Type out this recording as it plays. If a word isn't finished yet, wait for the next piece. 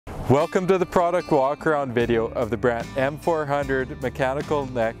Welcome to the product walk around video of the Brandt M400 mechanical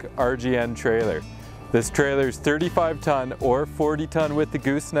neck RGN trailer. This trailer is 35 ton or 40 ton with the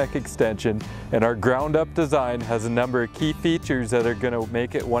gooseneck extension, and our ground up design has a number of key features that are going to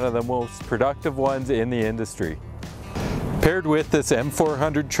make it one of the most productive ones in the industry. Paired with this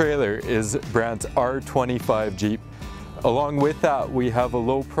M400 trailer is Brandt's R25 Jeep. Along with that, we have a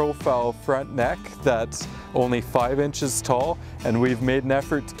low profile front neck that's only 5 inches tall, and we've made an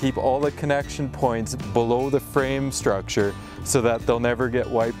effort to keep all the connection points below the frame structure so that they'll never get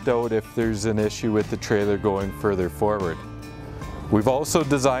wiped out if there's an issue with the trailer going further forward. We've also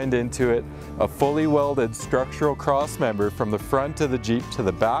designed into it a fully welded structural cross member from the front of the Jeep to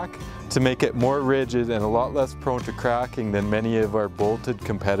the back to make it more rigid and a lot less prone to cracking than many of our bolted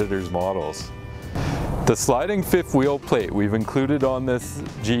competitors' models. The sliding fifth wheel plate we've included on this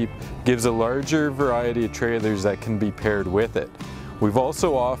Jeep gives a larger variety of trailers that can be paired with it. We've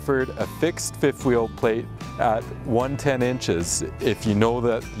also offered a fixed fifth wheel plate at 110 inches if you know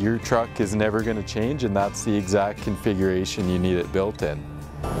that your truck is never going to change and that's the exact configuration you need it built in.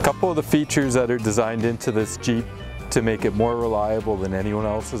 A couple of the features that are designed into this Jeep to make it more reliable than anyone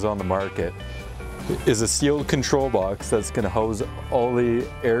else's on the market is a sealed control box that's going to house all the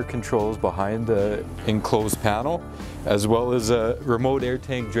air controls behind the enclosed panel, as well as a remote air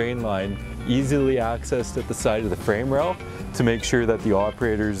tank drain line easily accessed at the side of the frame rail to make sure that the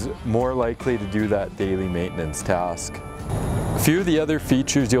operator is more likely to do that daily maintenance task. A few of the other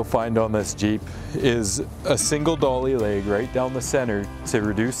features you'll find on this Jeep is a single dolly leg right down the center to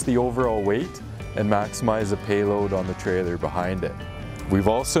reduce the overall weight and maximize the payload on the trailer behind it. We've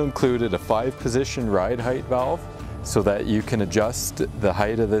also included a 5-position ride height valve so that you can adjust the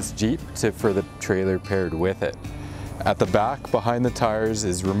height of this Jeep for the trailer paired with it. At the back behind the tires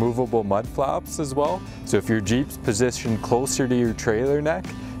is removable mud flaps as well, so if your Jeep's positioned closer to your trailer neck,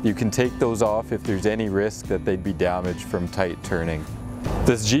 you can take those off if there's any risk that they'd be damaged from tight turning.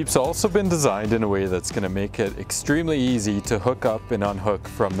 This Jeep's also been designed in a way that's going to make it extremely easy to hook up and unhook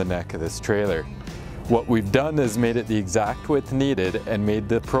from the neck of this trailer. What we've done is made it the exact width needed and made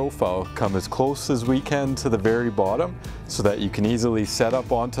the profile come as close as we can to the very bottom so that you can easily set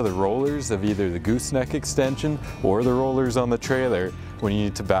up onto the rollers of either the gooseneck extension or the rollers on the trailer when you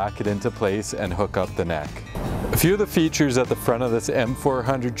need to back it into place and hook up the neck. A few of the features at the front of this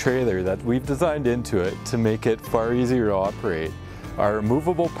M400 trailer that we've designed into it to make it far easier to operate are a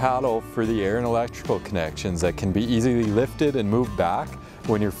movable paddle for the air and electrical connections that can be easily lifted and moved back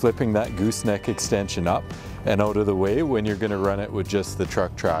when you're flipping that gooseneck extension up and out of the way when you're going to run it with just the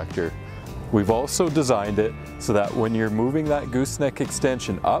truck tractor. We've also designed it so that when you're moving that gooseneck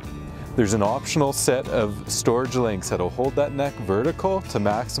extension up, there's an optional set of storage links that'll hold that neck vertical to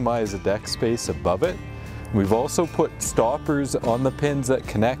maximize the deck space above it. We've also put stoppers on the pins that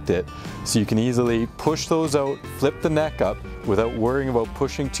connect it so you can easily push those out, flip the neck up without worrying about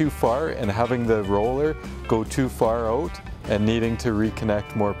pushing too far and having the roller go too far out and needing to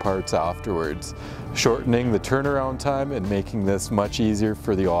reconnect more parts afterwards, shortening the turnaround time and making this much easier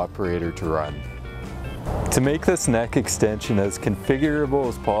for the operator to run. To make this neck extension as configurable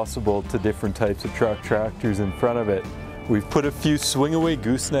as possible to different types of truck tractors in front of it, we've put a few swing-away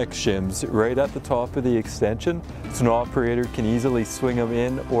gooseneck shims right at the top of the extension so an operator can easily swing them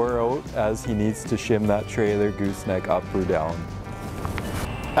in or out as he needs to shim that trailer gooseneck up or down.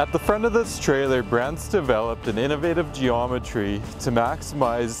 At the front of this trailer, Brandt's developed an innovative geometry to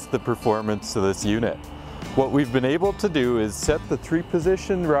maximize the performance of this unit. What we've been able to do is set the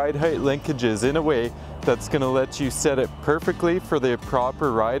 3-position ride height linkages in a way that's going to let you set it perfectly for the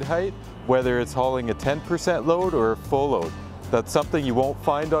proper ride height, whether it's hauling a 10% load or a full load. That's something you won't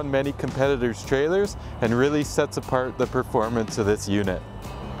find on many competitors' trailers and really sets apart the performance of this unit.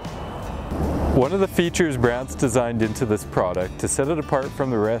 One of the features Brandt's designed into this product to set it apart from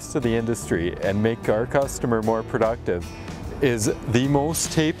the rest of the industry and make our customer more productive is the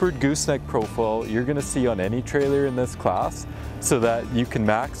most tapered gooseneck profile you're going to see on any trailer in this class, so that you can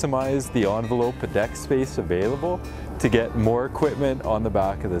maximize the envelope of deck space available to get more equipment on the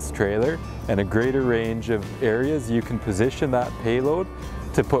back of this trailer and a greater range of areas you can position that payload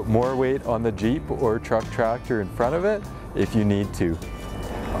to put more weight on the Jeep or truck tractor in front of it if you need to.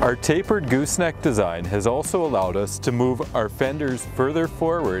 Our tapered gooseneck design has also allowed us to move our fenders further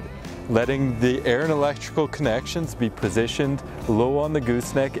forward, letting the air and electrical connections be positioned low on the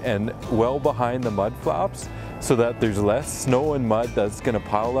gooseneck and well behind the mud flaps so that there's less snow and mud that's going to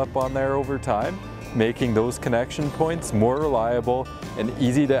pile up on there over time, making those connection points more reliable and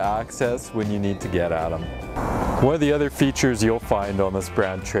easy to access when you need to get at them. One of the other features you'll find on this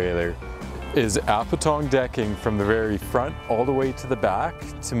Brandt trailer is apatong decking from the very front all the way to the back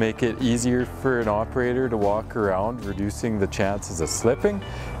to make it easier for an operator to walk around, reducing the chances of slipping,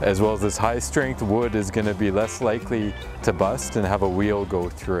 as well as this high strength wood is going to be less likely to bust and have a wheel go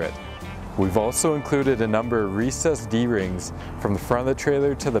through it. We've also included a number of recessed D-rings from the front of the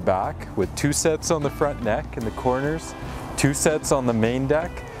trailer to the back, with 2 sets on the front neck and the corners, 2 sets on the main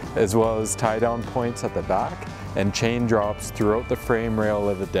deck, as well as tie-down points at the back, and chain drops throughout the frame rail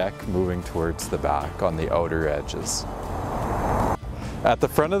of the deck moving towards the back on the outer edges. At the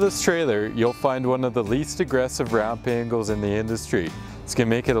front of this trailer, you'll find one of the least aggressive ramp angles in the industry. It's going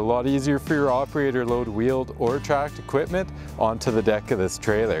to make it a lot easier for your operator to load wheeled or tracked equipment onto the deck of this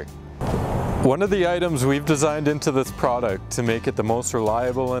trailer. One of the items we've designed into this product to make it the most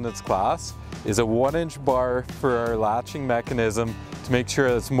reliable in its class is a 1-inch bar for our latching mechanism to make sure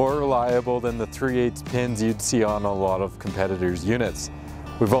it's more reliable than the 3/8 pins you'd see on a lot of competitors' units.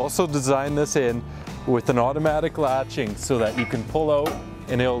 We've also designed this in with an automatic latching so that you can pull out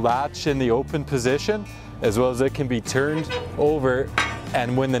and it'll latch in the open position, as well as it can be turned over,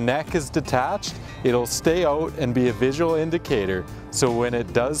 and when the neck is detached, it'll stay out and be a visual indicator. So when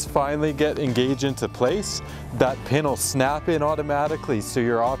it does finally get engaged into place, that pin will snap in automatically so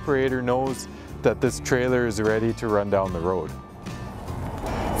your operator knows that this trailer is ready to run down the road.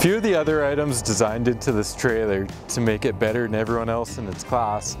 A few of the other items designed into this trailer to make it better than everyone else in its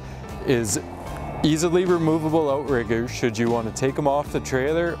class is easily removable outriggers should you want to take them off the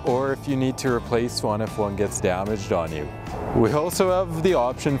trailer, or if you need to replace one if one gets damaged on you. We also have the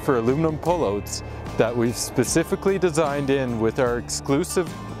option for aluminum pullouts that we've specifically designed in with our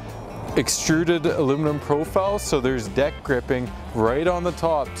exclusive extruded aluminum profile, so there's deck gripping right on the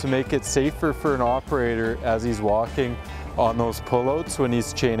top to make it safer for an operator as he's walking on those pullouts when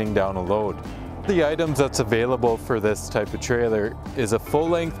he's chaining down a load. The items that's available for this type of trailer is a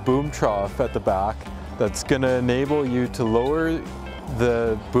full-length boom trough at the back that's going to enable you to lower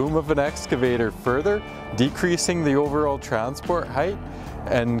the boom of an excavator further, decreasing the overall transport height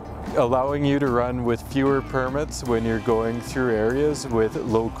and allowing you to run with fewer permits when you're going through areas with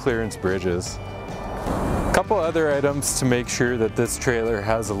low clearance bridges. A couple other items to make sure that this trailer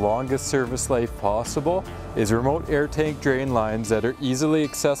has the longest service life possible is remote air tank drain lines that are easily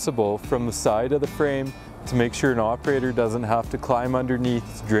accessible from the side of the frame to make sure an operator doesn't have to climb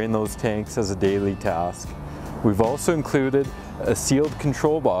underneath to drain those tanks as a daily task. We've also included a sealed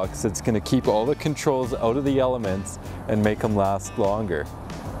control box that's going to keep all the controls out of the elements and make them last longer.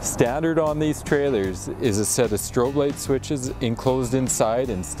 Standard on these trailers is a set of strobe light switches enclosed inside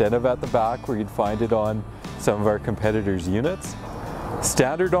instead of at the back where you'd find it on some of our competitors' units.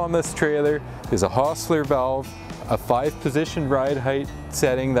 Standard on this trailer is a Hostler valve, a 5-position ride height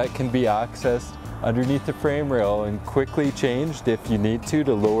setting that can be accessed underneath the frame rail and quickly changed if you need to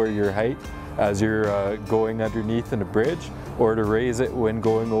lower your height as you're going underneath in a bridge, or to raise it when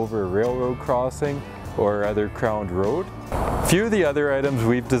going over a railroad crossing or other crowned road. A few of the other items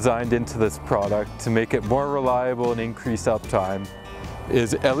we've designed into this product to make it more reliable and increase uptime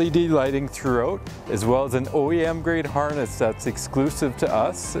is LED lighting throughout, as well as an OEM grade harness that's exclusive to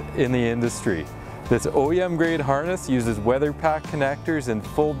us in the industry. This OEM grade harness uses weather pack connectors and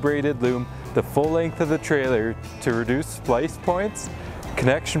full braided loom the full length of the trailer to reduce splice points,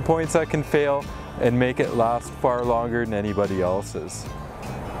 connection points that can fail, and make it last far longer than anybody else's.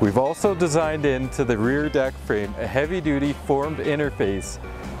 We've also designed into the rear deck frame a heavy-duty formed interface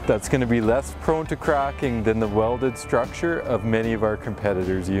that's going to be less prone to cracking than the welded structure of many of our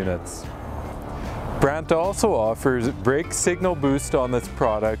competitors' units. Brandt also offers brake signal boost on this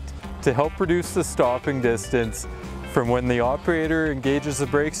product to help reduce the stopping distance from when the operator engages the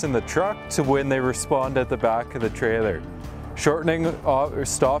brakes in the truck to when they respond at the back of the trailer, shortening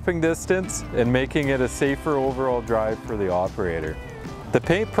stopping distance and making it a safer overall drive for the operator. The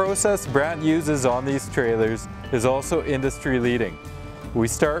paint process Brandt uses on these trailers is also industry leading. We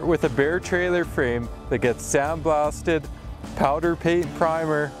start with a bare trailer frame that gets sandblasted, powder paint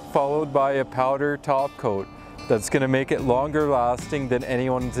primer, followed by a powder top coat that's going to make it longer lasting than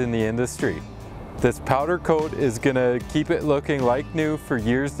anyone's in the industry. This powder coat is going to keep it looking like new for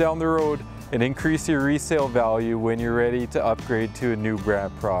years down the road and increase your resale value when you're ready to upgrade to a new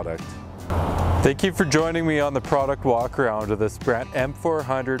Brandt product. Thank you for joining me on the product walk around of this Brandt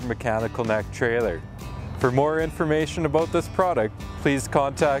M400 mechanical neck trailer. For more information about this product, please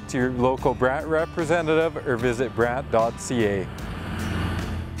contact your local Brandt representative or visit brandt.ca.